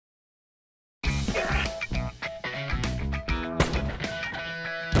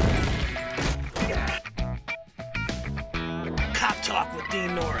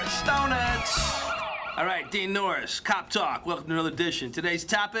Dean Norris. Donuts! All right, Dean Norris, Cop Talk. Welcome to another edition. Today's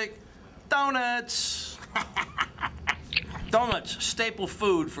topic, donuts. Donuts, staple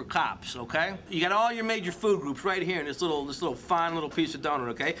food for cops, okay? You got all your major food groups right here in this little fine little piece of donut,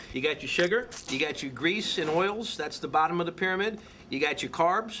 okay? You got your sugar, you got your grease and oils, that's the bottom of the pyramid. You got your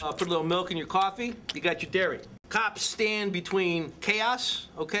carbs, put a little milk in your coffee, you got your dairy. Cops stand between chaos,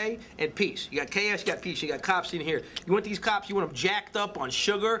 okay, and peace. You got chaos, you got peace, you got cops in here. You want these cops, you want them jacked up on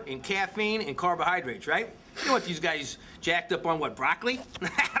sugar and caffeine and carbohydrates, right? You don't want these guys jacked up on what, broccoli?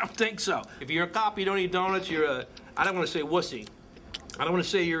 I don't think so. If you're a cop, you don't eat donuts, you're a, I don't want to say wussy. I don't want to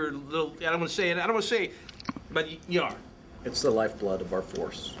say you're a little, I don't want to say it, but you are. It's the lifeblood of our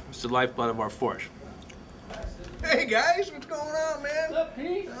force. It's the lifeblood of our force. Hey guys, what's going on, man? What's up,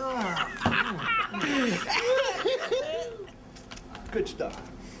 Pete? Good stuff.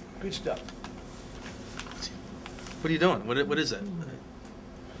 Good stuff. What are you doing? What is that?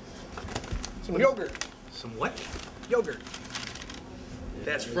 Some yogurt. Some what? Yogurt.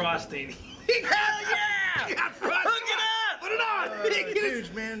 That's frosting. Hell yeah! You got frosting. Hook it up! Put it on!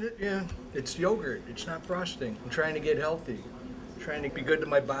 Dudes, man, yeah. It's yogurt. It's not frosting. I'm trying to get healthy. I'm trying to be good to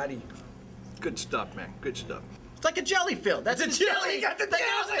my body. Good stuff, man. Good stuff. It's like a jelly fill. That's It's a jelly. You got the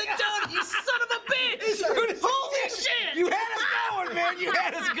jelly. You son of a bitch! Holy shit! You had us going, man. You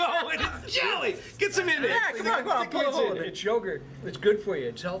had us going. It's jelly. Get some in there. Yeah, come on, pull a hole in it. It's yogurt. It's good for you.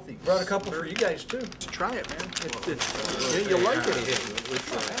 It's healthy. Brought a couple for you guys too. Try it, man. You'll like it. Good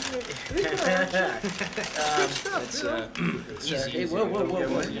stuff. Hey, whoa.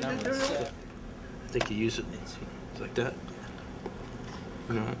 You know, I think you use it. It's like that.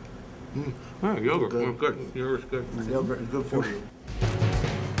 You know. Oh, yogurt. Good. Yogurt's good. Yogurt is good for you.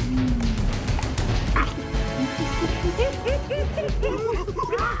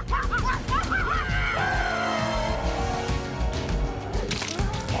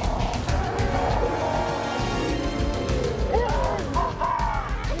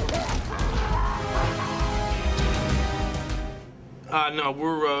 No,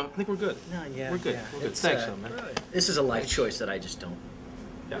 I think we're good. No, yeah. We're good. Yeah. We're good. It's, Thanks, man. This is a life choice that I just don't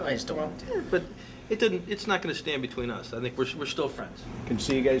want to. But it's not going to stand between us. I think we're still friends. Can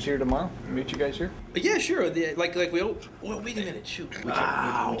see you guys here tomorrow. Meet you guys here. Yeah, sure. Like we. Well, wait a minute. Shoot. We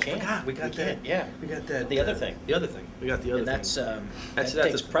can. We got that. Yeah. We got that. The other thing. The other thing. We got the other And thing. that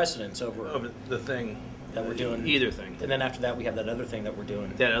takes precedence over the thing that we're doing. Either thing. And then after that, we have that other thing that we're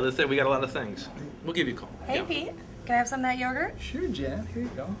doing. That other thing. We got a lot of things. We'll give you a call. Hey, Yeah. Pete, can I have some of that yogurt? Sure, Jan. Here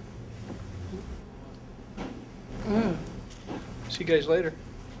you go. See you guys later.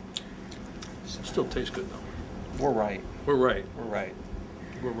 Still tastes good though. We're right. We're right. We're right.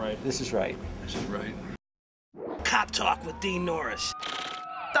 We're right. This is right. This is right. Cop Talk with Dean Norris.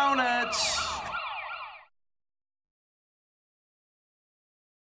 Donuts.